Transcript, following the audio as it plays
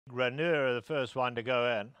Runnuer, the first one to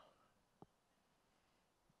go in.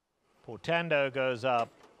 Portando goes up.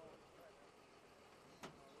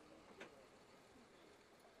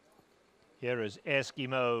 Here is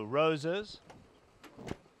Eskimo Roses.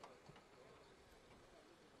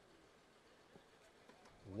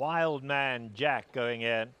 Wildman Jack going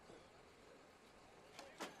in.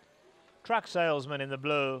 Truck Salesman in the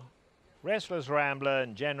blue. Restless Rambler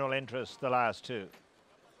and General Interest, the last two.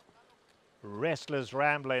 Restless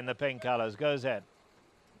Rambler in the pink colors goes in.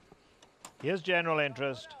 Here's General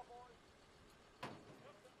Interest.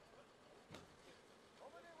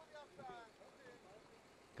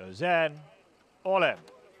 Goes in. All in.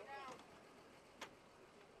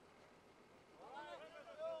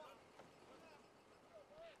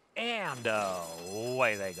 And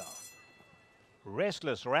away they go.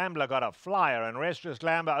 Restless Rambler got a flyer, and Restless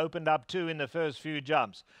Rambler opened up two in the first few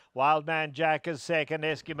jumps. Wildman Jack is second,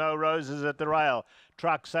 Eskimo Roses at the rail.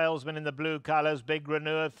 Truck Salesman in the blue colours, Big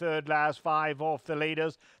Runnuer third last, 5 off the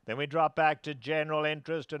leaders. Then we drop back to General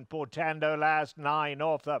Interest and Portando last, 9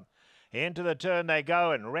 off them. Into the turn they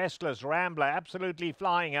go, and Restless Rambler absolutely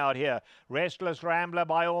flying out here. Restless Rambler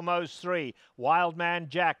by almost 3. Wildman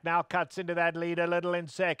Jack now cuts into that lead a little in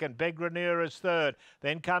second. Big Runnuer is third.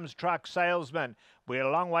 Then comes Truck Salesman. We're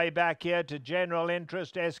a long way back here to General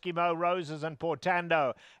Interest, Eskimo Roses and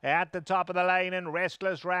Portando. At the top of the lane, and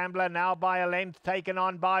Restless Rambler now by a length taken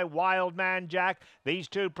on by Wildman Jack. These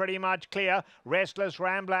two pretty much clear. Restless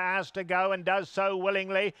Rambler has to go and does so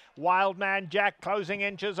willingly. Wildman Jack closing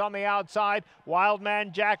inches on the outside.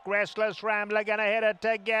 Wildman Jack, Restless Rambler going to hit it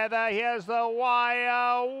together. Here's the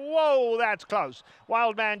wire. Whoa, that's close.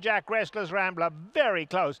 Wildman Jack, Restless Rambler, very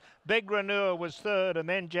close. Big Runnuer was third, and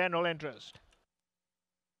then General Interest.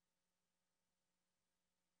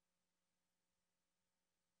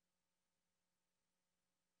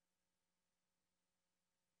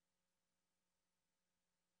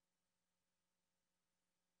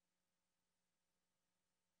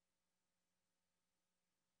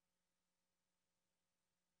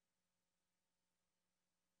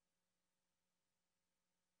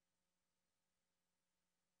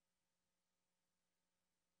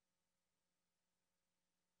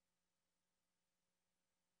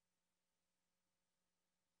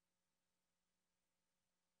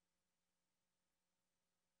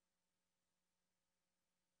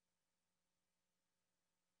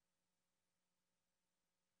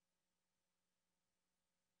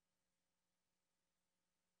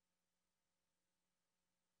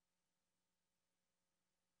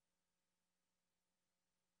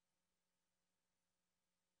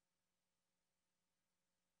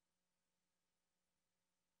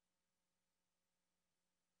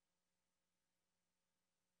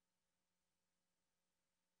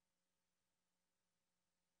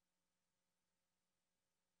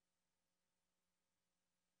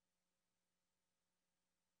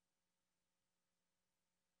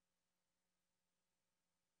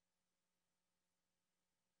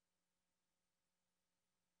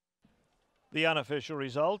 The unofficial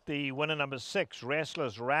result, the winner number 6,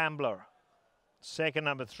 Restless Rambler. Second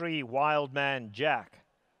number 3, Wildman Jack.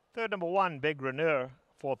 Third number 1, Big Runnuer.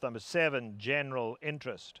 Fourth number 7, General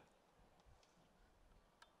Interest.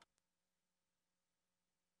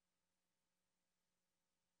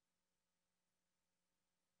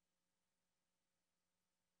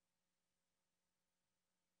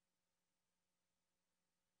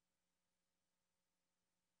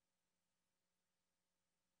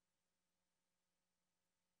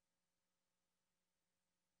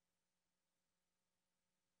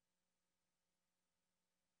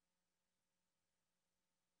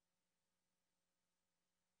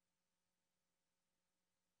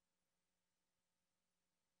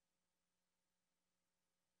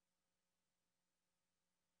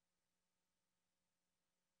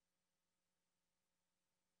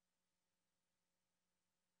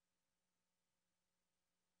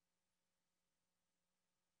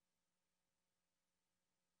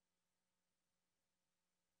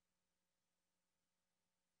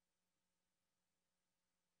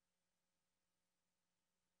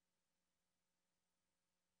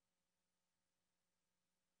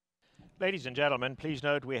 Ladies and gentlemen, please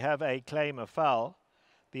note we have a claim of foul.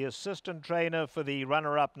 The assistant trainer for the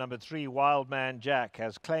runner-up, number 3, Wildman Jack,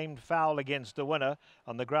 has claimed foul against the winner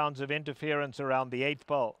on the grounds of interference around the 8th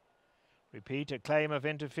pole. Repeat, a claim of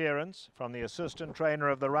interference from the assistant trainer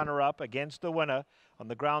of the runner-up against the winner on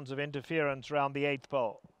the grounds of interference around the 8th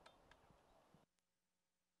pole.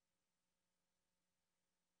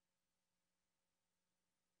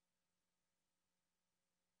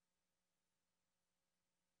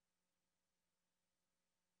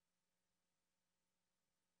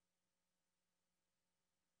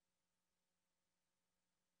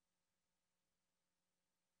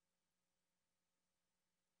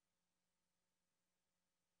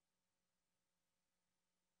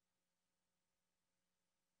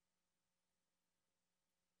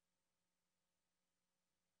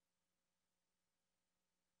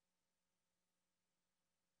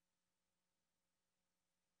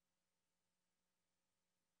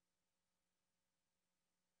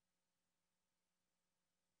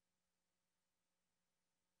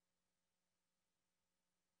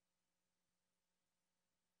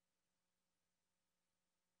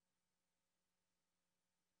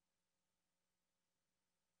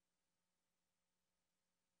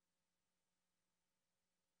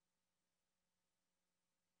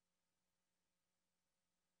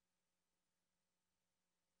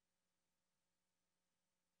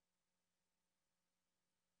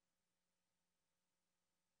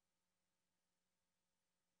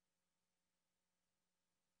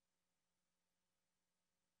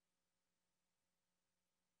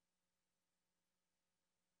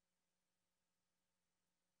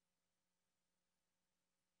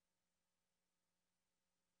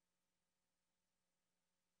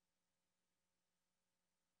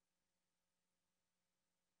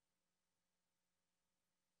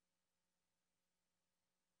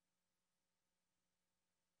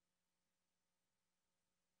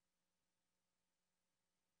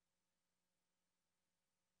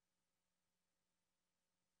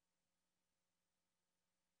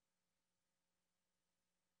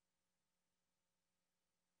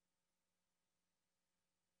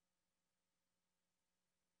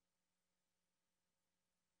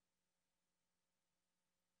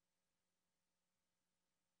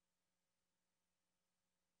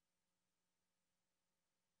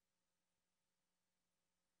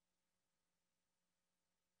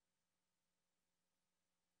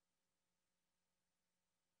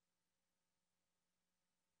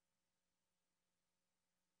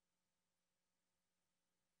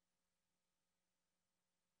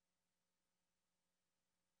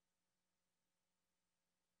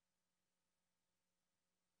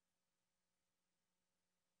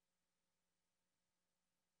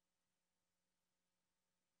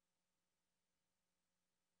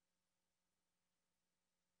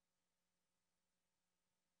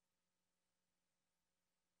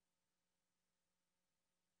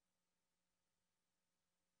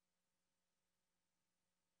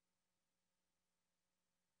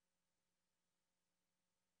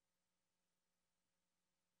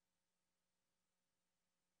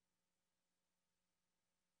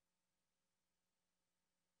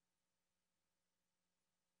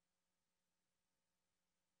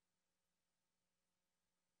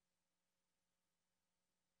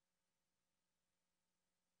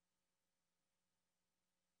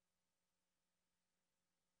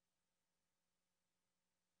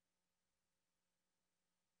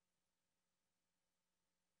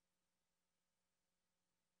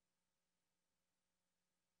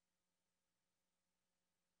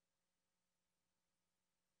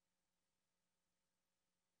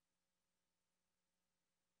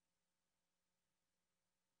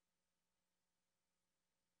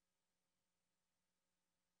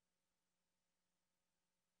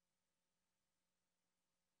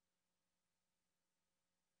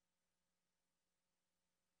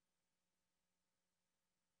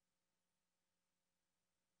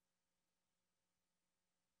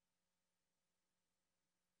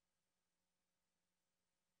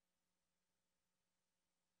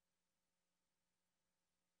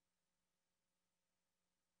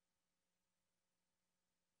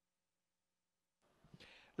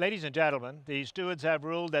 Ladies and gentlemen, the stewards have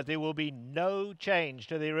ruled that there will be no change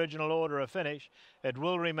to the original order of finish. It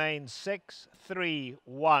will remain 6, 3,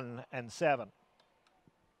 1 and 7.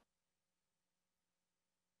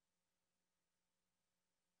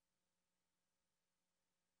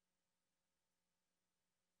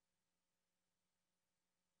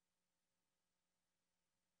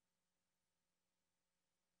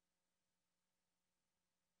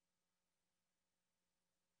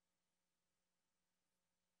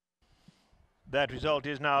 That result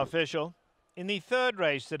is now official. In the third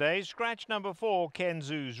race today, scratch number 4,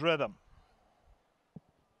 Kenzu's Rhythm.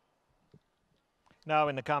 Now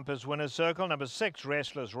in the Compass winner's circle, number 6,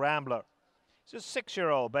 Restless Rambler. It's a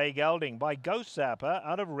 6-year-old bay gelding by Ghost Zapper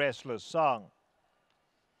out of Restless Song.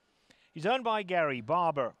 He's owned by Gary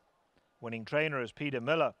Barber. Winning trainer is Peter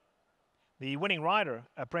Miller. The winning rider,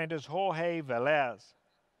 apprentice Jorge Velez.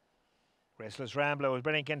 Restless Rambler was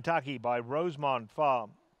bred in Kentucky by Rosemont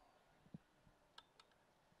Farm.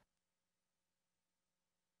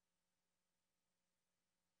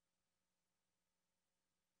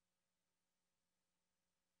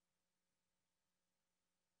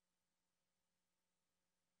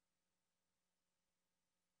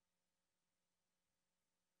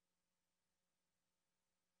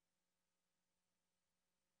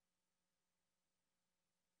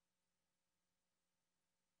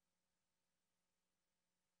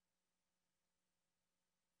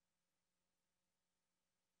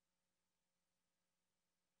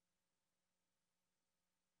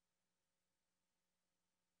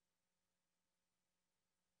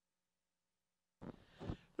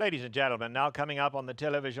 Ladies and gentlemen, now coming up on the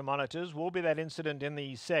television monitors will be that incident in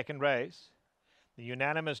the second race. The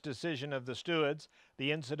unanimous decision of the stewards,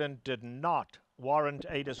 the incident did not warrant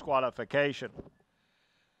a disqualification.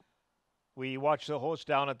 We watch the horse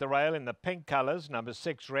down at the rail in the pink colours, number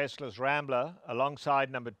 6, Restless Rambler,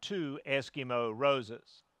 alongside number 2, Eskimo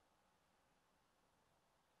Roses.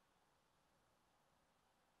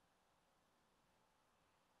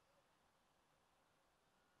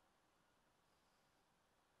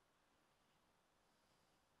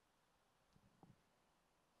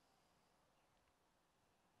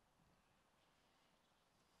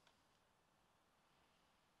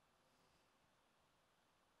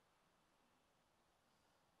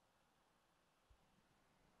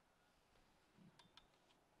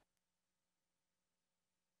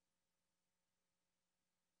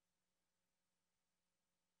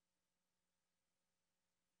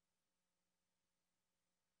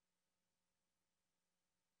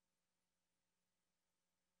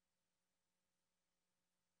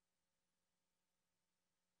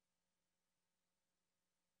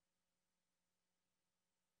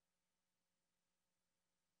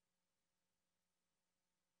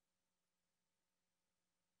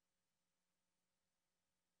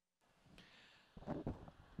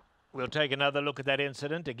 We'll take another look at that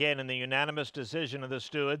incident. Again, in the unanimous decision of the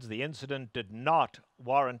stewards, the incident did not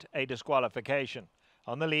warrant a disqualification.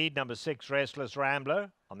 On the lead, number 6, Restless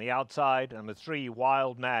Rambler. On the outside, number 3,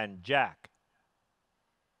 Wildman Jack.